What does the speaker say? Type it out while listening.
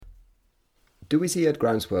Do We See at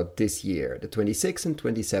Groundswell this year, the 26th and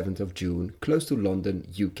 27th of June, close to London,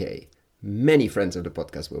 UK. Many friends of the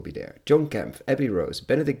podcast will be there. John Kempf, Abby Rose,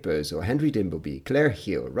 Benedict Beuzel, Henry Dimbleby, Claire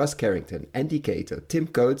Hill, Russ Carrington, Andy Cato, Tim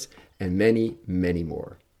Coates, and many, many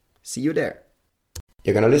more. See you there.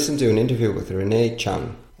 You're going to listen to an interview with Renee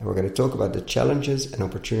Chan, and we're going to talk about the challenges and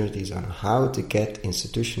opportunities on how to get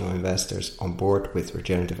institutional investors on board with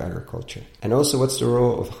regenerative agriculture. And also what's the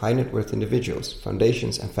role of high net worth individuals,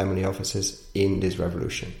 foundations and family offices in this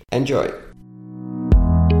revolution. Enjoy!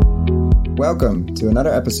 Welcome to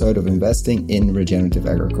another episode of Investing in Regenerative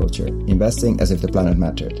Agriculture, Investing as if the Planet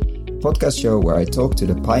Mattered, a podcast show where I talk to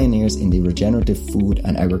the pioneers in the regenerative food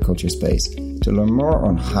and agriculture space to learn more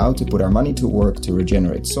on how to put our money to work to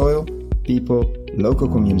regenerate soil, people, local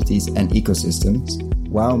communities and ecosystems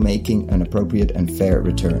while making an appropriate and fair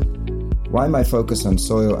return. Why my focus on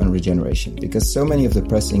soil and regeneration? Because so many of the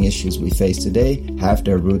pressing issues we face today have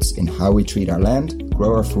their roots in how we treat our land,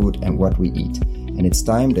 grow our food and what we eat. And it's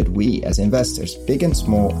time that we as investors, big and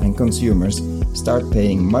small, and consumers start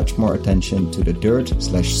paying much more attention to the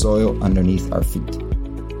dirt/soil underneath our feet.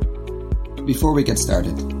 Before we get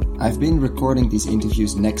started, I've been recording these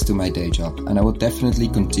interviews next to my day job, and I will definitely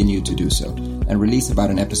continue to do so and release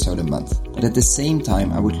about an episode a month. But at the same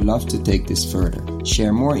time, I would love to take this further,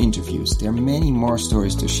 share more interviews. There are many more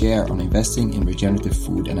stories to share on investing in regenerative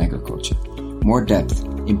food and agriculture. More depth,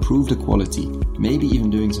 improve the quality, maybe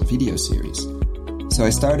even doing some video series. So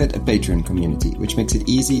I started a Patreon community, which makes it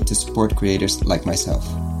easy to support creators like myself.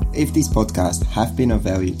 If these podcasts have been of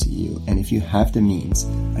value to you, and if you have the means,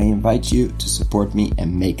 I invite you to support me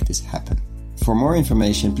and make this happen. For more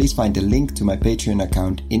information, please find the link to my Patreon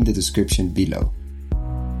account in the description below.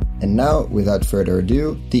 And now, without further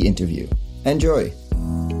ado, the interview. Enjoy!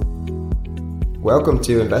 Welcome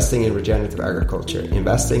to Investing in Regenerative Agriculture,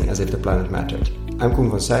 Investing as if the Planet Mattered. I'm Koen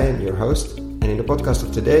van Seijen, your host, and in the podcast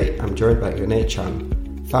of today, I'm joined by Renee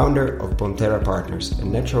Chan, founder of Bonterra Partners, a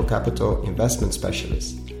natural capital investment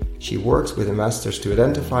specialist. She works with investors to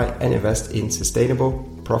identify and invest in sustainable,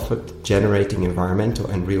 profit-generating environmental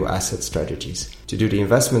and real asset strategies, to do the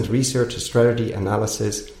investment research, strategy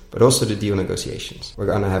analysis, but also the deal negotiations. We're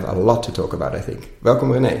going to have a lot to talk about, I think.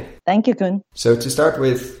 Welcome, Renee. Thank you, Koen. So to start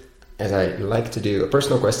with, as I like to do, a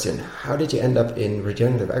personal question. How did you end up in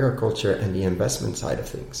regenerative agriculture and the investment side of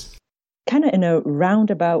things? Kind of in a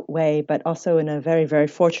roundabout way, but also in a very, very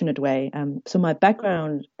fortunate way. So my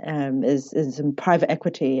background is in private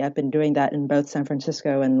equity. I've been doing that in both San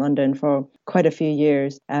Francisco and London for quite a few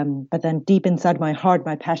years. But then deep inside my heart,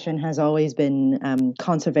 my passion has always been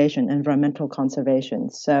conservation, environmental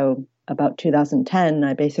conservation. So about 2010,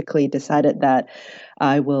 I basically decided that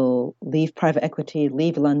I will leave private equity,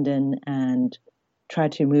 leave London, and try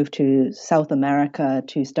to move to South America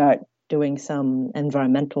to start doing some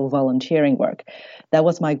environmental volunteering work. That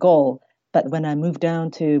was my goal. But when I moved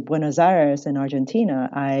down to Buenos Aires in Argentina,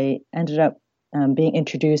 I ended up being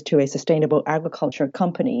introduced to a sustainable agriculture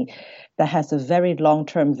company that has a very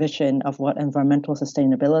long-term vision of what environmental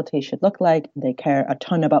sustainability should look like. They care a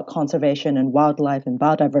ton about conservation and wildlife and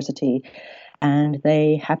biodiversity. And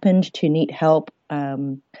they happened to need help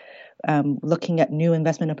looking at new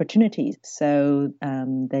investment opportunities. So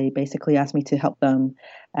they basically asked me to help them,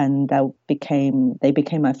 and they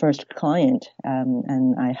became my first client.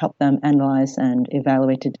 And I helped them analyze and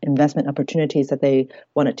evaluated investment opportunities that they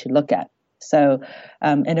wanted to look at. So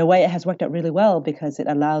in a way, it has worked out really well because it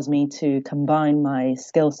allows me to combine my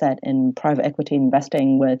skill set in private equity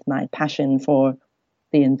investing with my passion for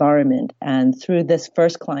the environment. And through this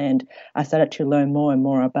first client, I started to learn more and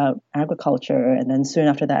more about agriculture. And then soon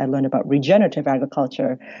after that, I learned about regenerative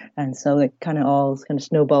agriculture. And so it kind of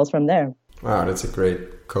snowballs from there. Wow, that's a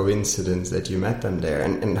great coincidence that you met them there.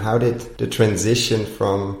 And how did the transition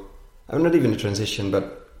from, not even a transition,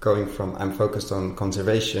 but going from I'm focused on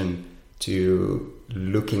conservation to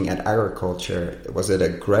looking at agriculture, was it a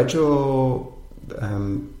gradual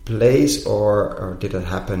place or did it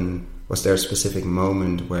happen? Was there a specific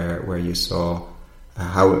moment where you saw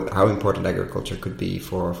how important agriculture could be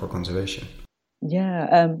for conservation?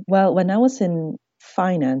 Yeah, well, when I was in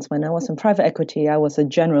finance, when I was in private equity, I was a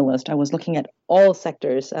generalist. I was looking at all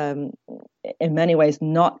sectors, in many ways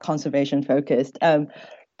not conservation focused,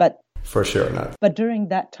 but for sure not. But during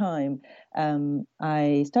that time,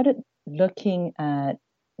 I started looking at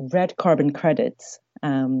red carbon credits.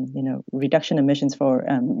 Reduction emissions for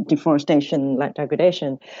deforestation, land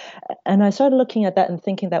degradation. And I started looking at that and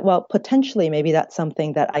thinking that, well, potentially maybe that's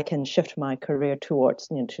something that I can shift my career towards,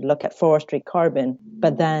 to look at forestry carbon.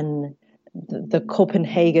 But then the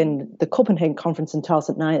Copenhagen conference in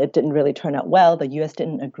 2009, it didn't really turn out well. The US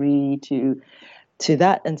didn't agree to to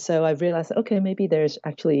that. And so I realized, okay, maybe there's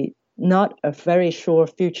actually not a very sure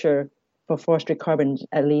future for forestry carbon,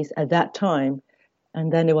 at least at that time.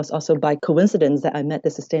 And then it was also by coincidence that I met the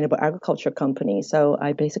sustainable agriculture company. So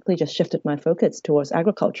I basically just shifted my focus towards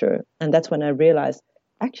agriculture. And that's when I realized,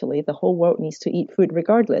 actually, the whole world needs to eat food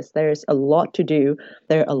regardless. There's a lot to do.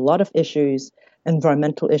 There are a lot of issues,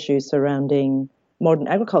 environmental issues surrounding modern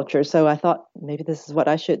agriculture. So I thought maybe this is what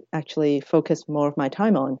I should actually focus more of my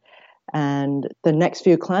time on. And the next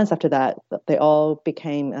few clients after that, they all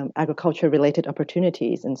became agriculture-related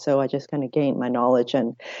opportunities. And so I just kind of gained my knowledge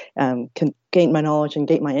and gained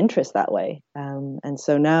my interest that way. And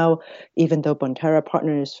so now, even though Bonterra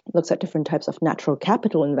Partners looks at different types of natural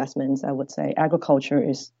capital investments, I would say agriculture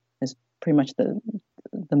is pretty much the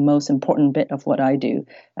most important bit of what I do,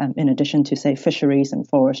 in addition to, say, fisheries and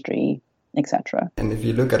forestry, etc. And if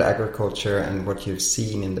you look at agriculture and what you've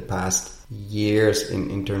seen in the past years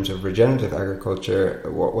in terms of regenerative agriculture,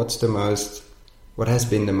 what has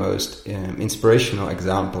been the most inspirational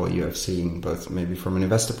example you have seen, both maybe from an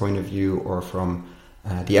investor point of view or from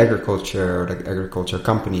the agriculture or the agriculture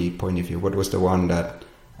company point of view? What was the one that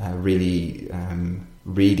really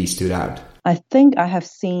stood out? I think I have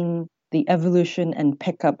seen the evolution and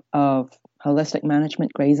pickup of holistic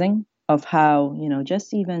management grazing, of how,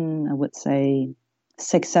 just even, I would say,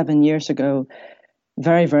 6-7 years ago,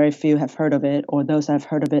 very, very few have heard of it, or those that have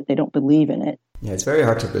heard of it, they don't believe in it. Yeah, it's very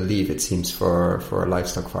hard to believe, it seems, for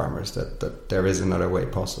livestock farmers that there is another way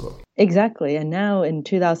possible. Exactly. And now in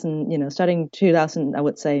 2000, starting 2000, I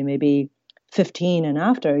would say maybe 15 and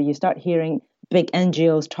after, you start hearing big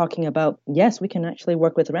NGOs talking about, yes, we can actually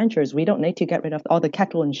work with ranchers. We don't need to get rid of all the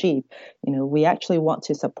cattle and sheep. We actually want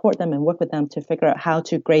to support them and work with them to figure out how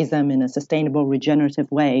to graze them in a sustainable, regenerative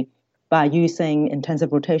way by using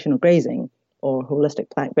intensive rotational grazing or holistic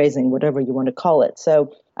plant grazing, whatever you want to call it.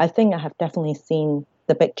 So I think I have definitely seen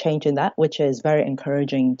the big change in that, which is very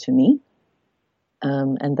encouraging to me.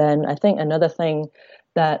 And then I think another thing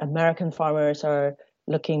that American farmers are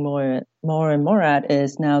looking more and more at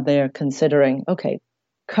is now they're considering, okay,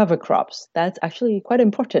 cover crops. That's actually quite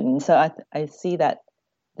important. So I see that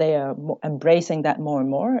they are embracing that more and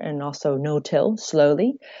more, and also no-till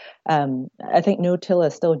slowly. I think no-till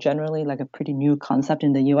is still generally like a pretty new concept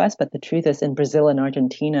in the US, but the truth is in Brazil and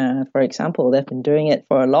Argentina, for example, they've been doing it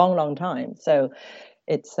for a long, long time. So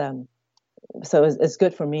it's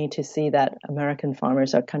good for me to see that American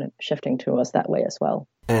farmers are kind of shifting towards that way as well.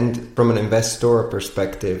 And from an investor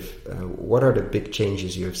perspective, what are the big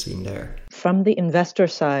changes you have seen there? From the investor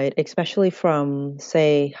side, especially from,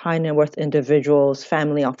 say, high net worth individuals,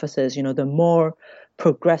 family offices, the more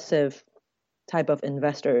progressive type of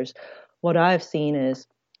investors, what I've seen is,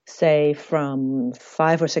 say, from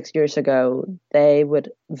 5 or 6 years ago,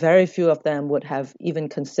 very few of them would have even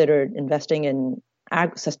considered investing in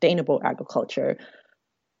sustainable agriculture.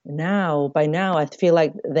 By now, I feel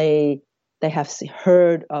like they have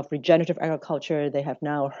heard of regenerative agriculture. They have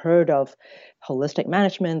now heard of holistic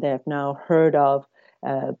management. They have now heard of,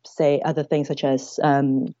 say, other things such as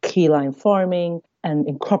keyline farming and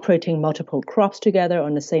incorporating multiple crops together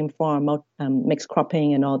on the same farm, mixed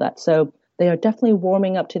cropping and all that. So they are definitely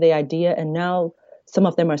warming up to the idea. And now some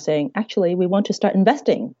of them are saying, actually, we want to start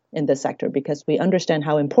investing in this sector because we understand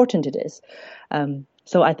how important it is.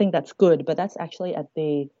 So I think that's good, but that's actually at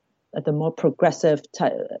the more progressive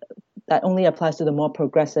that only applies to the more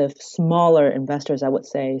progressive, smaller investors, I would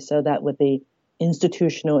say, so that with the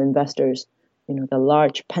institutional investors, the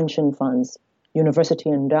large pension funds, university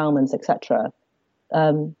endowments, etc.,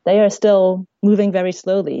 they are still moving very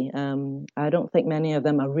slowly. I don't think many of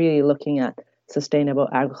them are really looking at sustainable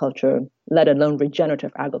agriculture, let alone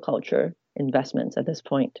regenerative agriculture investments at this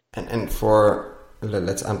point. And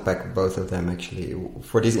let's unpack both of them actually.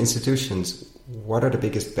 For these institutions, what are the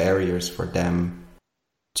biggest barriers for them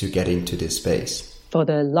to get into this space? For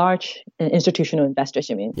the large institutional investors,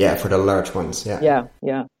 you mean? Yeah, for the large ones, yeah.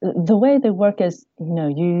 Yeah. The way they work is,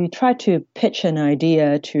 you try to pitch an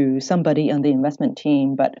idea to somebody on the investment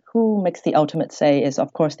team, but who makes the ultimate say is,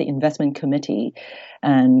 of course, the investment committee.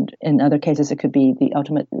 And in other cases, it could be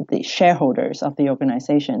the shareholders of the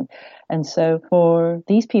organization. And so for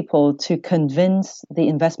these people to convince the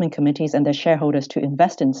investment committees and their shareholders to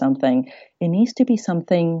invest in something, it needs to be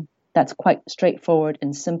something that's quite straightforward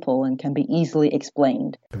and simple and can be easily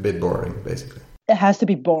explained. A bit boring, basically. It has to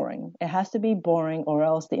be boring. It has to be boring, or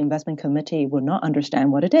else the investment committee will not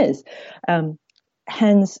understand what it is.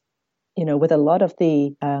 Hence, with a lot of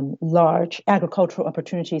the large agricultural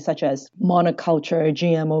opportunities such as monoculture,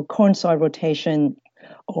 GMO, corn soil rotation,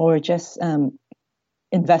 or just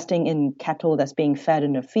investing in cattle that's being fed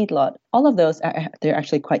in a feedlot. All of those, they're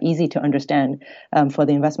actually quite easy to understand for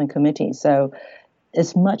the investment committee. So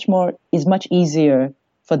it's much easier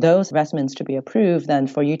for those investments to be approved than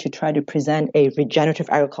for you to try to present a regenerative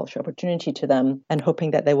agriculture opportunity to them and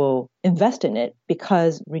hoping that they will invest in it,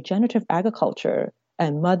 because regenerative agriculture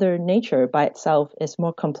and Mother Nature by itself is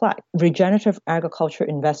more complex. Regenerative agriculture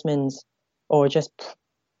investments, or just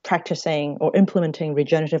practicing or implementing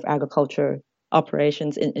regenerative agriculture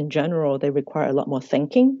operations in general, they require a lot more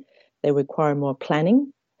thinking. They require more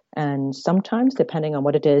planning. And sometimes, depending on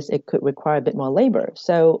what it is, it could require a bit more labor.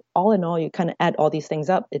 So all in all, you kind of add all these things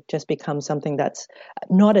up, it just becomes something that's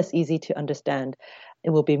not as easy to understand. It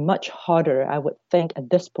will be much harder, I would think, at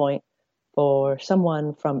this point, for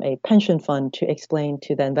someone from a pension fund to explain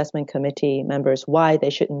to the investment committee members why they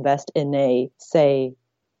should invest in a, say,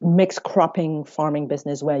 mixed cropping farming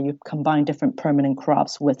business where you combine different permanent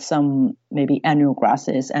crops with some maybe annual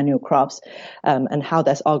grasses, annual crops, and how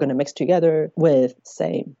that's all going to mix together with,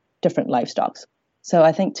 say, different livestock. So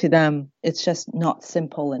I think to them, it's just not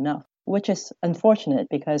simple enough, which is unfortunate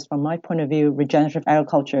because from my point of view, regenerative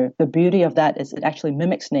agriculture, the beauty of that is it actually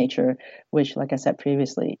mimics nature, which, like I said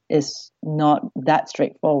previously, is not that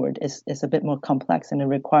straightforward. It's a bit more complex and it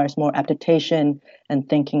requires more adaptation and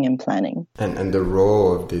thinking and planning. And the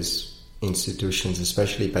role of these institutions,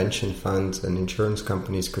 especially pension funds and insurance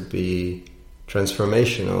companies, could be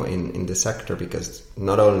transformational in the sector, because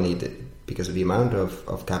not only because of the amount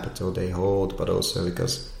of capital they hold, but also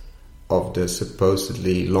because of the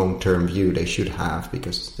supposedly long-term view they should have,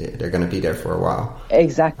 because they're going to be there for a while.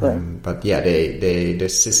 Exactly. But yeah, the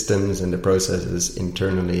systems and the processes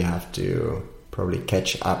internally have to probably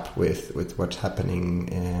catch up with what's happening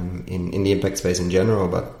in the impact space in general,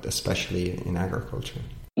 but especially in agriculture.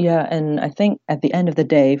 Yeah, and I think at the end of the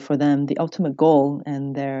day, for them, the ultimate goal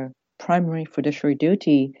and their primary fiduciary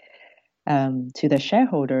duty to their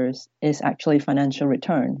shareholders is actually financial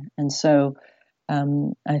return. And so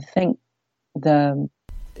I think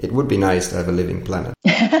it would be nice to have a living planet.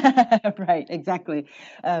 Right, exactly.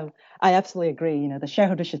 I absolutely agree. The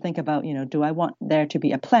shareholders should think about, do I want there to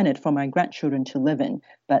be a planet for my grandchildren to live in?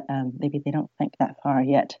 But maybe they don't think that far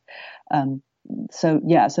yet.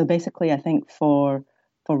 So basically, I think for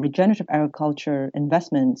regenerative agriculture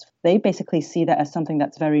investments, they basically see that as something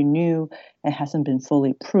that's very new. It hasn't been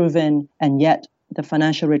fully proven, and yet the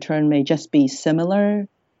financial return may just be similar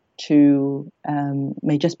to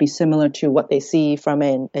what they see from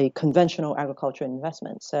a conventional agriculture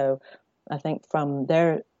investment. So I think from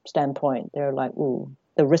their standpoint, they're like, ooh,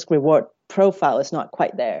 the risk-reward profile is not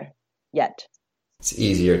quite there yet. It's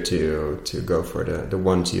easier to go for the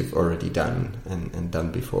ones you've already done and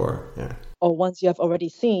done before. Yeah. Or ones you have already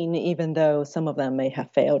seen, even though some of them may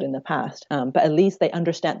have failed in the past. But at least they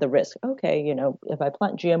understand the risk. Okay, if I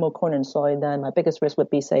plant GMO corn and soy, then my biggest risk would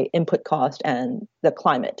be, say, input cost and the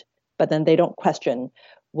climate. But then they don't question,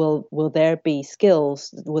 will there be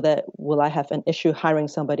skills? Will I have an issue hiring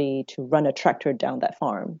somebody to run a tractor down that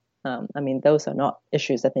farm? Those are not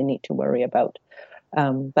issues that they need to worry about.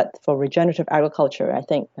 But for regenerative agriculture, I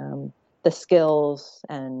think the skills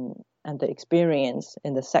and the experience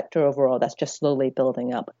in the sector overall, that's just slowly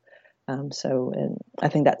building up. So I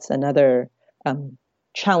think that's another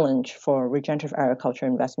challenge for regenerative agriculture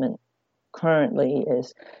investment currently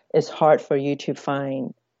is hard for you to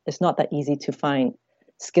find. It's not that easy to find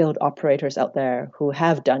skilled operators out there who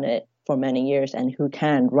have done it for many years and who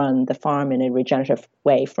can run the farm in a regenerative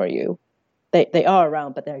way for you. They are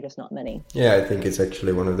around, but there are just not many. Yeah, I think it's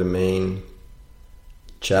actually one of the main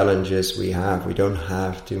challenges we have. We don't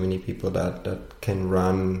have too many people that can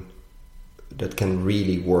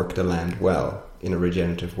really work the land well in a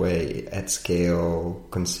regenerative way at scale,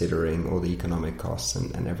 considering all the economic costs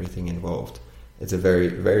and everything involved. It's a very,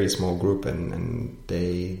 very small group, and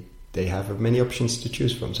they have many options to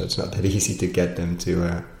choose from, so it's not that easy to get them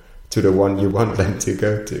to the one you want them to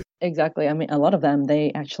go to. Exactly. A lot of them,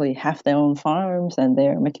 they actually have their own farms and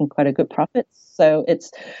they're making quite a good profit. So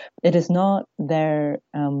it is not their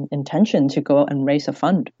intention to go out and raise a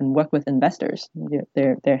fund and work with investors.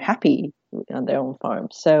 They're happy on their own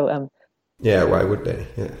farms. So yeah, why would they?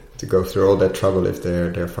 Yeah, to go through all that trouble if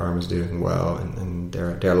their farm is doing well and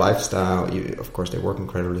their lifestyle. Of course, they work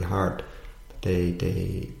incredibly hard.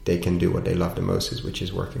 They can do what they love the most, which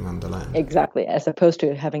is working on the land. Exactly, as opposed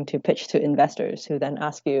to having to pitch to investors who then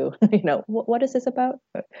ask you, what is this about?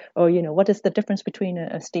 Or what is the difference between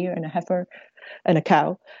a steer and a heifer and a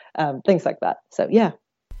cow? Things like that. So, yeah.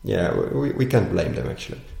 Yeah, we can't blame them,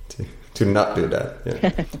 actually, to not do that.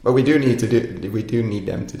 Yeah. But we do need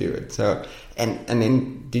them to do it. So, and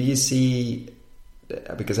then do you see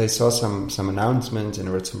because I saw some announcements and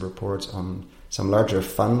I read some reports on some larger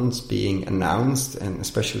funds being announced, and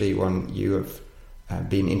especially one you have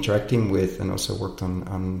been interacting with and also worked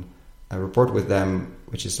on a report with them,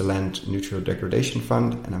 which is the Land Neutral Degradation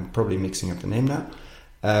Fund, and I'm probably mixing up the name now.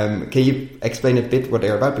 Can you explain a bit what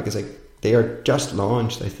they're about? Because they are just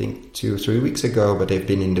launched, I think, 2 or 3 weeks ago, but they've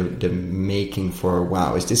been in the making for a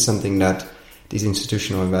while. Is this something that these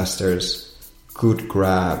institutional investors could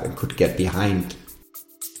grab and could get behind?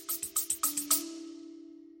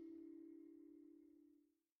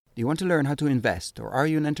 Do you want to learn how to invest, or are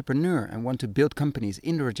you an entrepreneur and want to build companies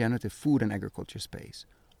in the regenerative food and agriculture space?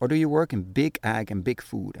 Or do you work in big ag and big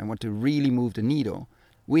food and want to really move the needle?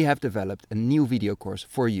 We have developed a new video course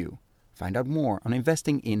for you. Find out more on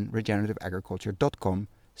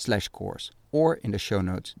investinginregenerativeagriculture.com/course or in the show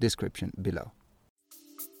notes description below.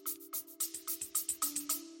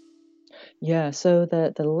 Yeah, so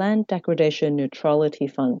the Land Degradation Neutrality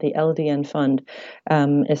Fund, the LDN Fund,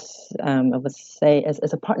 is I would say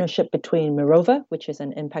is a partnership between Mirova, which is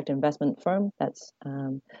an impact investment firm that's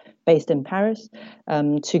based in Paris,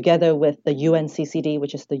 together with the UNCCD,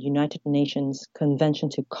 which is the United Nations Convention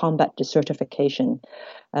to Combat Desertification.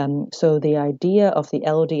 So the idea of the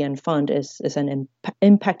LDN Fund is an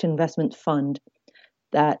impact investment fund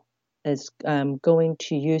that is going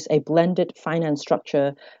to use a blended finance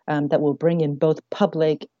structure that will bring in both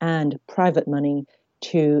public and private money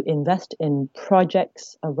to invest in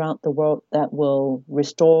projects around the world that will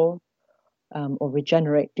restore or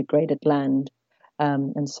regenerate degraded land.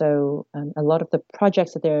 And so a lot of the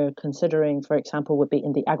projects that they're considering, for example, would be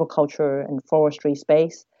in the agriculture and forestry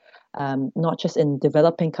space, not just in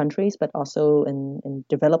developing countries, but also in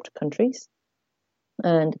developed countries.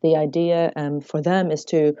 And the idea for them is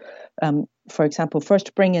to, for example,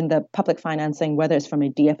 first bring in the public financing, whether it's from a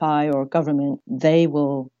DFI or government.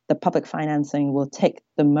 The public financing will take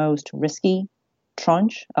the most risky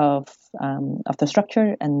tranche of the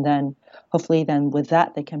structure, and then hopefully, with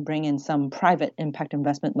that, they can bring in some private impact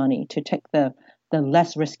investment money to take the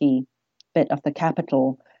less risky bit of the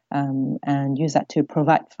capital and use that to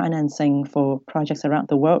provide financing for projects around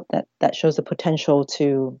the world that shows the potential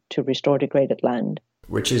to restore degraded land.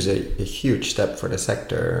 Which is a huge step for the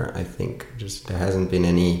sector, I think. Just there hasn't been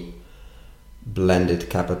any blended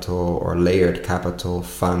capital or layered capital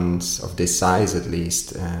funds of this size, at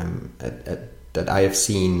least, that I have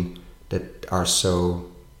seen that are so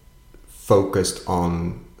focused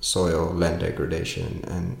on soil, land degradation,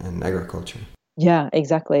 and agriculture. Yeah,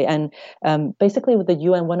 exactly. And basically with the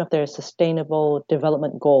UN, one of their sustainable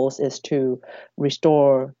development goals is to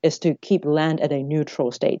keep land at a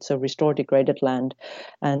neutral state, so restore degraded land.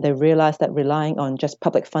 And they realize that relying on just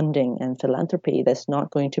public funding and philanthropy, that's not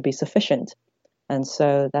going to be sufficient. And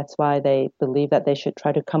so that's why they believe that they should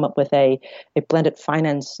try to come up with a blended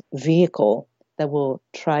finance vehicle that will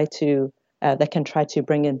try to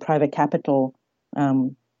bring in private capital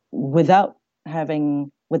without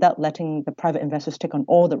letting the private investors take on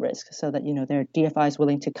all the risk, so that their DFI is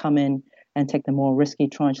willing to come in and take the more risky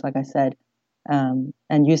tranche, like I said, and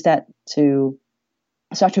use that to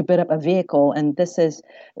start to build up a vehicle. And this is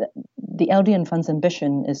the LDN Fund's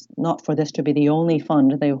ambition is not for this to be the only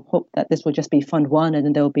fund. They hope that this will just be Fund 1, and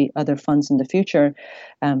then there will be other funds in the future,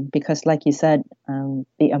 because, like you said,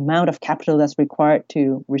 the amount of capital that's required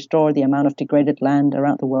to restore the amount of degraded land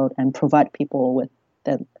around the world and provide people with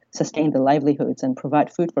sustain the livelihoods and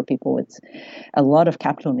provide food for people, it's a lot of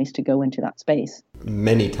capital needs to go into that space.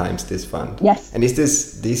 Many times this fund. Yes. And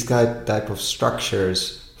is these type of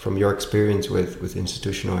structures, from your experience with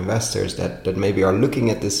institutional investors that maybe are looking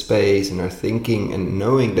at this space and are thinking and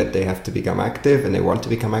knowing that they have to become active and they want to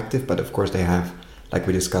become active, but of course they have, like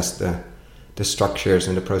we discussed, the structures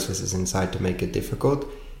and the processes inside to make it difficult?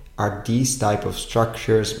 Are these type of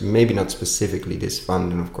structures, maybe not specifically this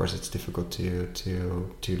fund, and of course it's difficult to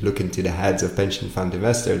look into the heads of pension fund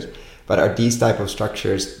investors, but are these type of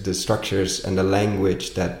structures the structures and the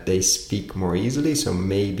language that they speak more easily? So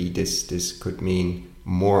maybe this could mean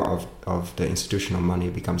more of the institutional money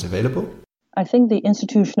becomes available? I think the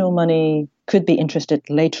institutional money could be interested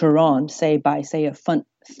later on, by a Fund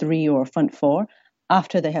 3 or Fund 4,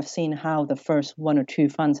 after they have seen how the first 1 or 2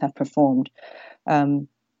 funds have performed.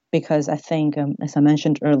 Because I think, as I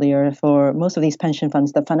mentioned earlier, for most of these pension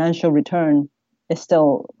funds, the financial return is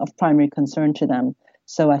still of primary concern to them.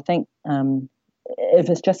 So I think if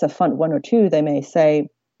it's just a Fund 1 or 2, they may say,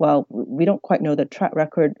 well, we don't quite know the track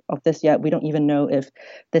record of this yet. We don't even know if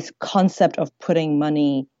this concept of putting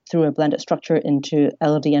money through a blended structure into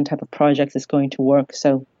LDN type of projects is going to work.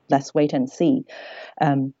 So let's wait and see.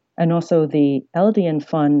 And also the LDN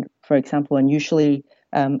fund, for example, and usually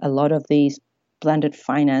a lot of these blended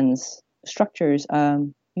finance structures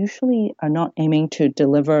usually are not aiming to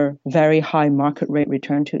deliver very high market rate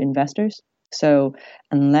return to investors. So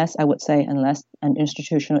unless an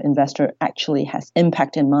institutional investor actually has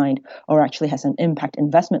impact in mind, or actually has an impact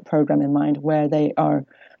investment program in mind, where they are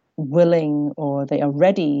willing or they are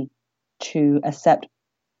ready to accept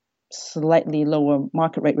slightly lower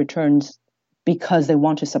market rate returns because they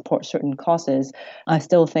want to support certain causes, I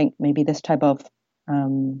still think maybe this type of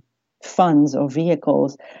funds or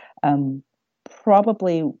vehicles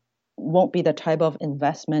probably won't be the type of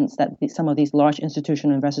investments that some of these large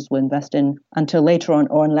institutional investors will invest in until later on,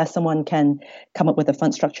 or unless someone can come up with a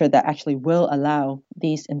fund structure that actually will allow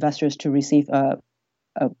these investors to receive a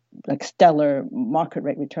like stellar market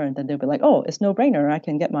rate return, then they'll be like, oh, it's no brainer. I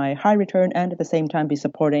can get my high return and at the same time be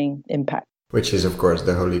supporting impact. Which is, of course,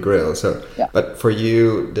 the holy grail. So, yeah. But for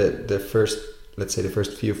you, the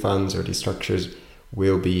first few funds or these structures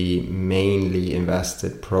will be mainly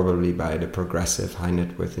invested probably by the progressive high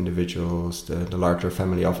net worth individuals, the larger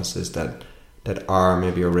family offices that are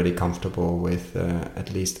maybe already comfortable with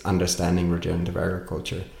at least understanding regenerative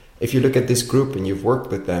agriculture. If you look at this group and you've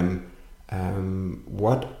worked with them,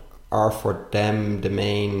 what are for them the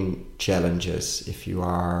main challenges if you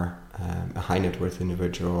are a high net worth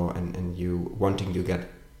individual and you wanting to get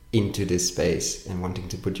into this space and wanting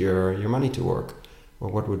to put your money to work? Well,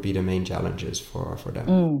 what would be the main challenges for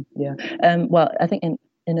them? Well, I think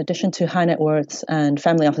in addition to high net worths and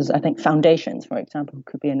family offices, I think foundations, for example,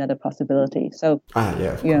 could be another possibility. So of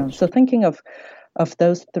course. So thinking of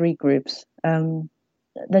those three groups,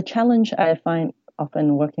 the challenge I find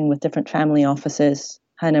often working with different family offices,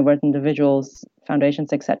 high net worth individuals,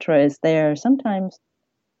 foundations, etc., is they're sometimes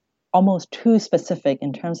almost too specific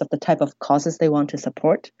in terms of the type of causes they want to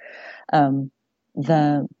support.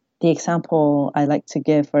 The example I like to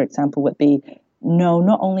give, for example, would be, no,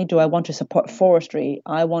 not only do I want to support forestry,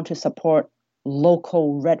 I want to support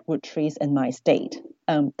local redwood trees in my state.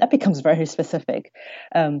 That becomes very specific.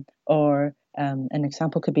 Or an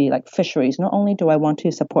example could be like fisheries. Not only do I want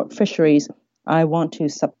to support fisheries, I want to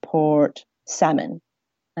support salmon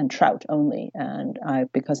and trout only,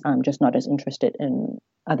 because I'm just not as interested in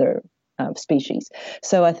other species.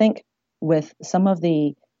 So I think with some of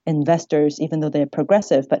the investors, even though they're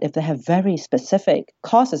progressive, but if they have very specific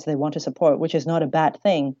causes they want to support, which is not a bad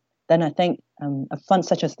thing, then I think a fund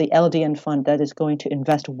such as the LDN fund that is going to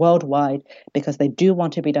invest worldwide because they do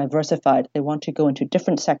want to be diversified, they want to go into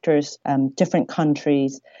different sectors, different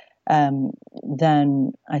countries,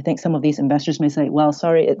 then I think some of these investors may say, well,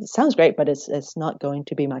 sorry, it sounds great, but it's not going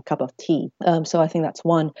to be my cup of tea. So I think that's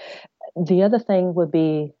one. The other thing would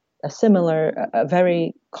be a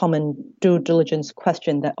very common due diligence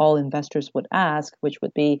question that all investors would ask, which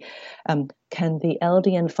would be, can the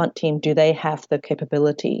LDN fund team, do they have the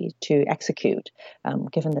capability to execute?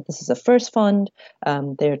 Given that this is a first fund,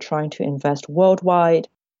 they're trying to invest worldwide,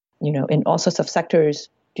 in all sorts of sectors.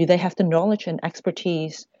 Do they have the knowledge and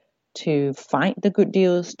expertise to find the good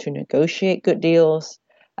deals, to negotiate good deals?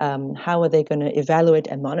 How are they going to evaluate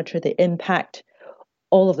and monitor the impact?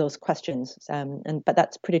 All of those questions, but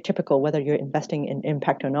that's pretty typical whether you're investing in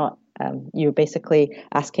impact or not. You're basically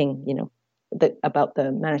asking, about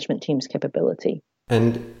the management team's capability.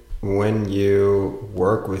 And when you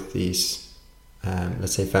work with these,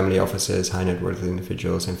 let's say, family offices, high net worth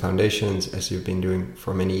individuals, and foundations, as you've been doing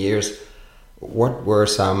for many years, what were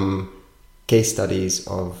some case studies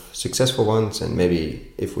of successful ones, and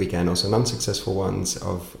maybe, if we can, also non-successful ones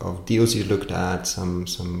of deals you looked at, some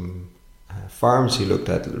farms you looked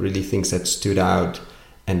at, really things that stood out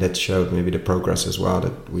and that showed maybe the progress as well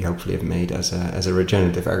that we hopefully have made as a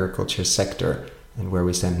regenerative agriculture sector and where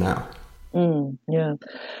we stand now?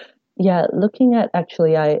 Looking at,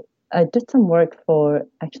 actually, I did some work for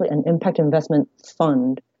actually an impact investment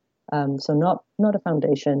fund, so not a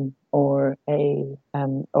foundation or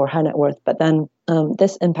or high net worth, but then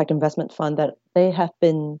this impact investment fund, that they have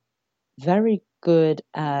been very good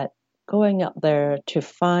at going up there to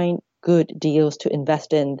find good deals to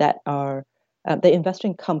invest in that are, they invest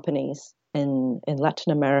in companies in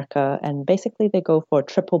Latin America, and basically they go for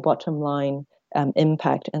triple bottom line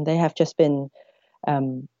impact, and they have just been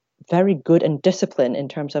very good and disciplined in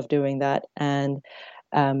terms of doing that. And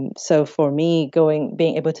so for me,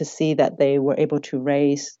 being able to see that they were able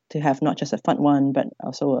to have not just a fund 1, but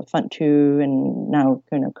also a fund 2, and now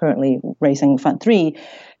currently raising fund 3,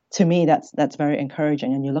 to me that's very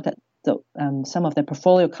encouraging. And you look at some of the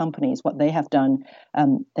portfolio companies, what they have done,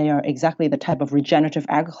 they are exactly the type of regenerative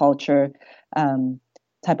agriculture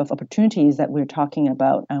type of opportunities that we're talking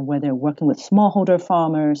about, where they're working with smallholder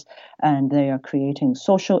farmers and they are creating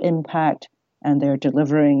social impact. and they're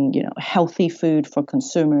delivering, healthy food for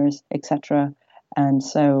consumers, etc. And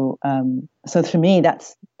so, so for me,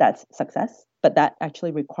 that's success. But that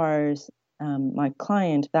actually requires my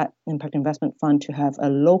client, that impact investment fund, to have a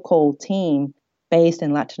local team based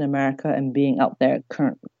in Latin America and being out there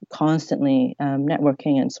constantly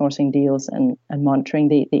networking and sourcing deals and monitoring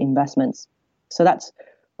the investments. So that's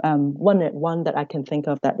one that I can think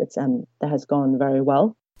of that has gone very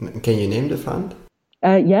well. Can you name the fund?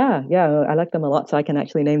 Yeah, I like them a lot, so I can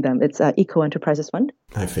actually name them. It's Eco Enterprises Fund.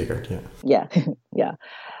 I figured, yeah. Yeah, yeah.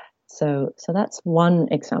 So that's one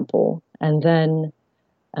example, and then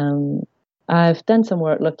I've done some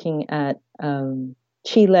work looking at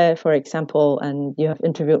Chile, for example, and you have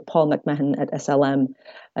interviewed Paul McMahon at SLM,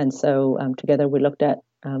 and so together we looked at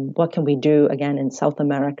what can we do again in South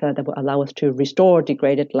America that will allow us to restore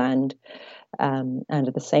degraded land, and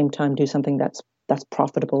at the same time do something that's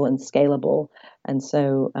profitable and scalable. And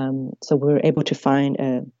so we were able to find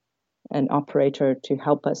an operator to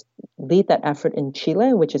help us lead that effort in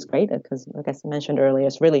Chile, which is great because, like I mentioned earlier,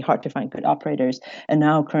 it's really hard to find good operators. And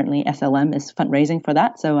now currently SLM is fundraising for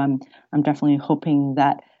that. So I'm definitely hoping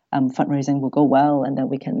that fundraising will go well and that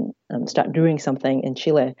we can start doing something in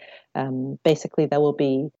Chile. Basically, that will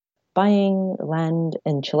be buying land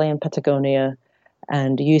in Chilean Patagonia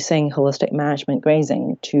and using holistic management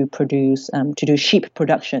grazing to do sheep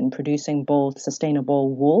production, producing both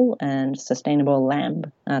sustainable wool and sustainable lamb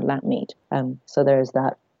meat. So there's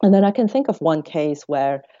that. And then I can think of one case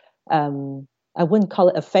where I wouldn't call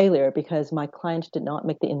it a failure because my client did not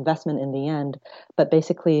make the investment in the end. But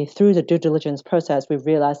basically, through the due diligence process, we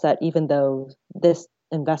realized that even though this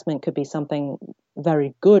investment could be something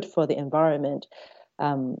very good for the environment,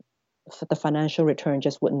 the financial return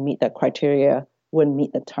just wouldn't meet that criteria, wouldn't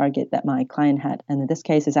meet the target that my client had. And in this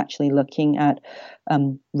case, is actually looking at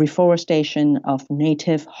reforestation of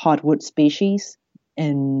native hardwood species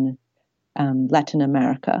in Latin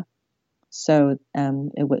America. So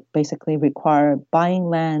it would basically require buying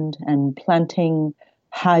land and planting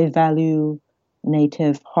high-value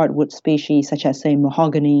native hardwood species, such as, say,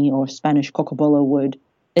 mahogany or Spanish cocobolo wood.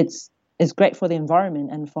 It's great for the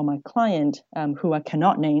environment and for my client, who I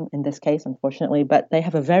cannot name in this case, unfortunately, but they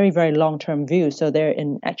have a very, very long-term view. So they're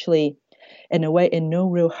in a way, in no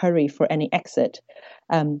real hurry for any exit.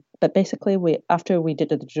 But basically, after we did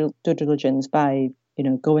the due diligence by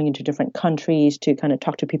going into different countries to kind of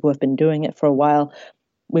talk to people who have been doing it for a while,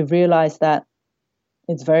 we realized that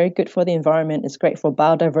it's very good for the environment. It's great for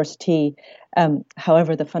biodiversity.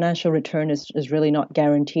 However, the financial return is really not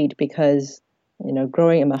guaranteed because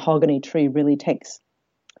growing a mahogany tree really takes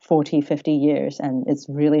 40, 50 years, and it's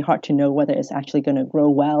really hard to know whether it's actually going to grow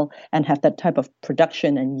well and have that type of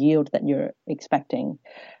production and yield that you're expecting.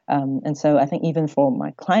 And so I think even for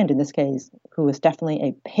my client in this case, who is definitely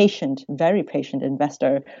a patient, very patient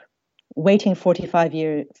investor, waiting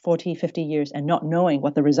 50 years and not knowing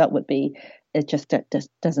what the result would be, it just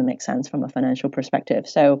doesn't make sense from a financial perspective.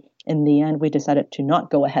 So in the end, we decided to not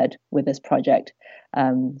go ahead with this project.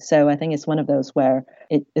 So I think it's one of those where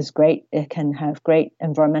it is great. It can have great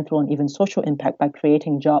environmental and even social impact by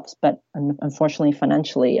creating jobs. But unfortunately,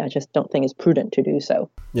 financially, I just don't think it's prudent to do so.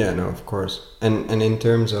 Yeah, no, of course. And in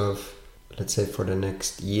terms of, let's say, for the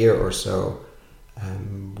next year or so,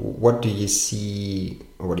 what do you see,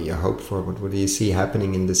 or what do you hope for? What do you see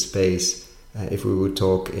happening in this space if we would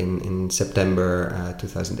talk in September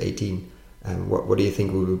 2018? What do you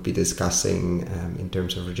think we would be discussing in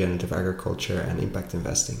terms of regenerative agriculture and impact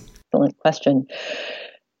investing? Excellent question.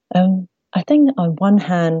 I think on one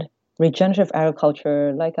hand, regenerative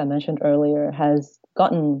agriculture, like I mentioned earlier, has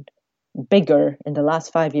gotten bigger in the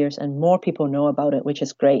last 5 years and more people know about it, which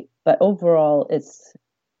is great. But overall, it's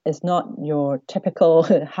not your typical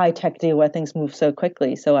high-tech deal where things move so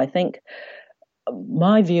quickly. So I think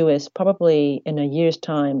my view is probably in a year's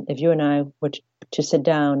time, if you and I were to sit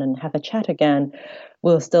down and have a chat again,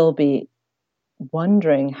 we'll still be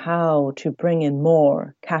wondering how to bring in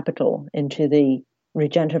more capital into the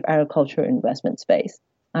regenerative agriculture investment space.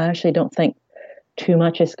 I actually don't think too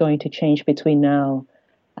much is going to change between now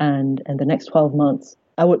and the next 12 months.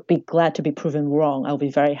 I would be glad to be proven wrong. I'll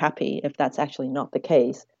be very happy if that's actually not the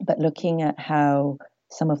case. But looking at how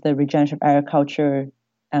some of the regenerative agriculture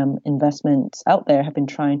investments out there have been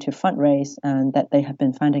trying to fundraise and that they have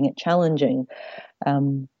been finding it challenging,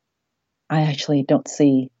 I actually don't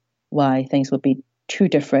see why things would be too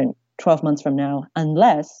different 12 months from now,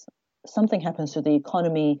 unless something happens to the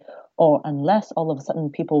economy or unless all of a sudden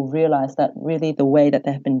people realize that really the way that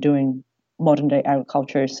they have been doing modern day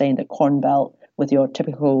agriculture, say in the Corn Belt, with your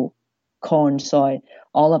typical corn, soy,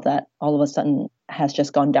 all of that, all of a sudden has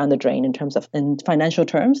just gone down the drain in financial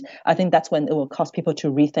terms, I think that's when it will cause people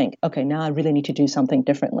to rethink, okay, now I really need to do something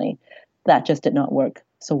differently. That just did not work.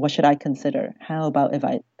 So what should I consider? How about if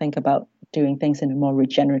I think about doing things in a more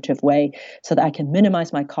regenerative way so that I can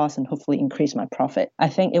minimize my costs and hopefully increase my profit? I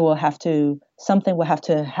think something will have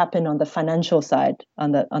to happen on the financial side,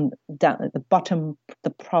 on the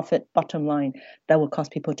profit bottom line, that will cause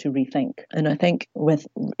people to rethink. And I think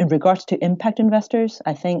in regards to impact investors,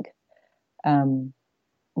 I think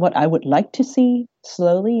what I would like to see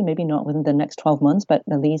slowly, maybe not within the next 12 months, but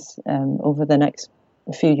at least over the next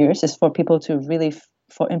few years, is for people to really,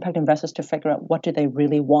 for impact investors to figure out what do they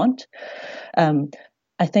really want.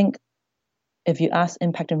 I think if you ask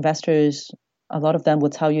impact investors, a lot of them will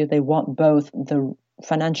tell you they want both the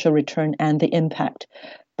financial return and the impact.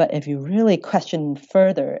 But if you really question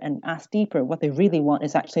further and ask deeper, what they really want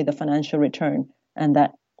is actually the financial return, and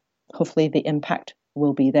that hopefully the impact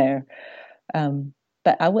will be there.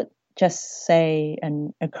 But I would just say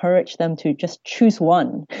and encourage them to just choose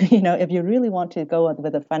one. If you really want to go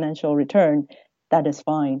with a financial return, that is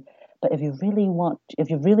fine. But if you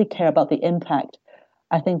really care about the impact,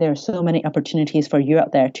 I think there are so many opportunities for you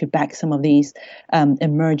out there to back some of these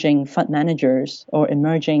emerging fund managers or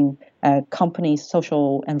emerging companies,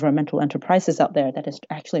 social, environmental enterprises out there that is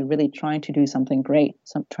actually really trying to do something great,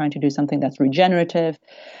 trying to do something that's regenerative.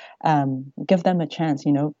 Give them a chance.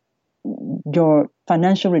 Your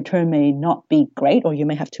financial return may not be great, or you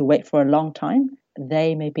may have to wait for a long time.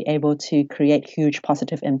 They may be able to create huge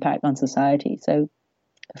positive impact on society. So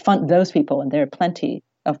fund those people, and there are plenty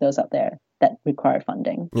of those out there that require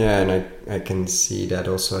funding. Yeah, and I can see that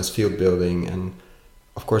also as field building, and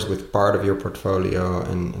of course with part of your portfolio,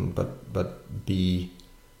 but be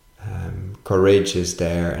courageous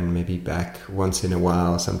there, and maybe back once in a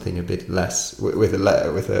while something a bit less with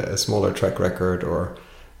a smaller track record, or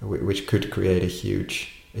which could create a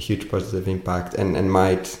huge positive impact and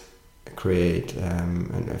might create,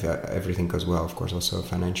 and if everything goes well, of course, also a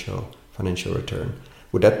financial return.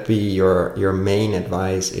 Would that be your main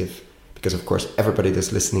advice? Because of course everybody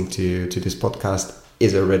that's listening to this podcast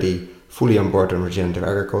is already fully on board on regenerative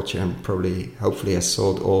agriculture, and probably hopefully has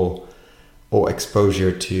sold all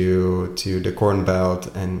exposure to the Corn Belt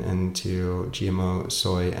and to GMO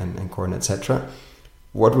soy and corn, etc.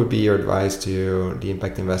 What would be your advice to the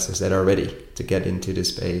impact investors that are ready to get into this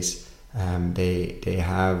space? They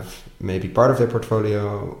have maybe part of their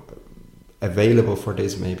portfolio available for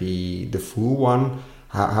this, maybe the full one.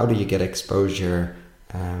 How do you get exposure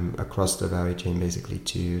across the value chain, basically,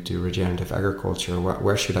 to regenerative agriculture?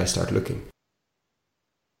 Where should I start looking?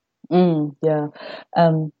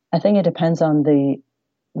 I think it depends on the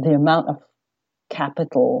amount of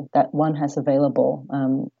capital that one has available.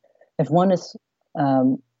 If one is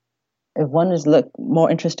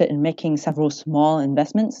more interested in making several small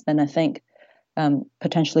investments, then I think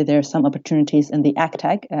potentially there are some opportunities in the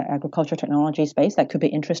AgTech, agriculture technology space, that could be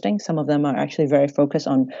interesting. Some of them are actually very focused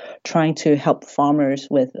on trying to help farmers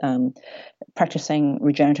with practicing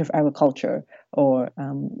regenerative agriculture, or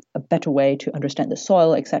a better way to understand the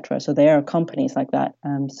soil, etc. So there are companies like that.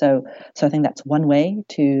 So I think that's one way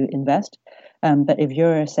to invest. But if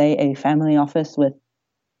you're, say, a family office with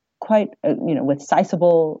with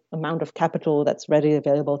sizable amount of capital that's readily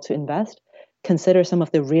available to invest, consider some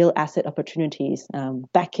of the real asset opportunities,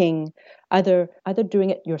 backing, either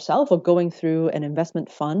doing it yourself or going through an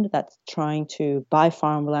investment fund that's trying to buy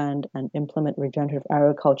farmland and implement regenerative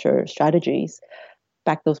agriculture strategies.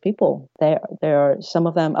 Back those people. There are some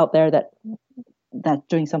of them out there that's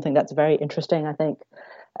doing something that's very interesting, I think.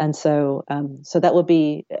 And so that will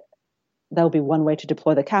be one way to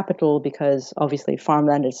deploy the capital, because obviously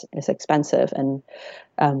farmland is expensive, and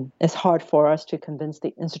it's hard for us to convince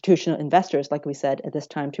the institutional investors, like we said, at this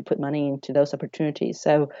time, to put money into those opportunities.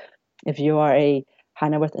 So if you are a high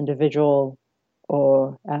net worth individual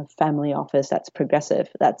or a family office that's progressive,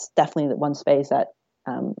 that's definitely the one space that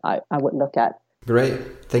I would look at.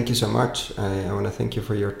 Great. Thank you so much. I want to thank you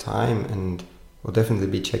for your time, and we'll definitely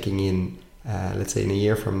be checking in, let's say in a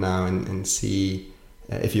year from now, and see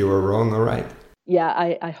if you were wrong or right.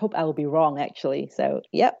 Yeah, I hope I will be wrong, actually. So,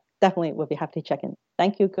 yep, definitely we'll be happy to check in.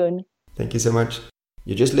 Thank you, Koen. Thank you so much.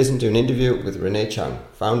 You just listened to an interview with Renee Chang,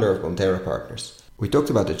 founder of Bonterra Partners. We talked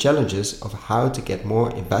about the challenges of how to get more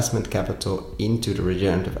investment capital into the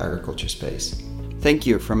regenerative agriculture space. Thank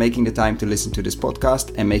you for making the time to listen to this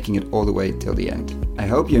podcast and making it all the way till the end. I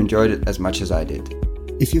hope you enjoyed it as much as I did.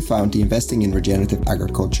 If you found the Investing in Regenerative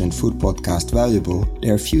Agriculture and Food podcast valuable,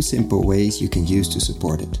 there are a few simple ways you can use to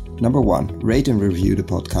support it. Number 1, rate and review the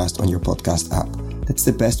podcast on your podcast app. That's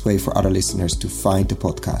the best way for other listeners to find the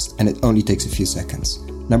podcast, and it only takes a few seconds.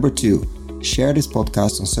 Number 2, share this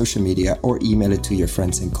podcast on social media or email it to your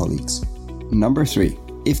friends and colleagues. Number 3,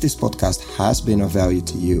 if this podcast has been of value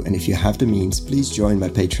to you and if you have the means, please join my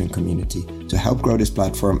Patreon community to help grow this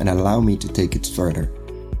platform and allow me to take it further.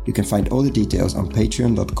 You can find all the details on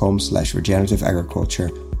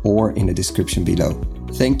patreon.com/regenerativeagriculture or in the description below.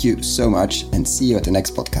 Thank you so much and see you at the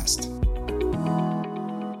next podcast.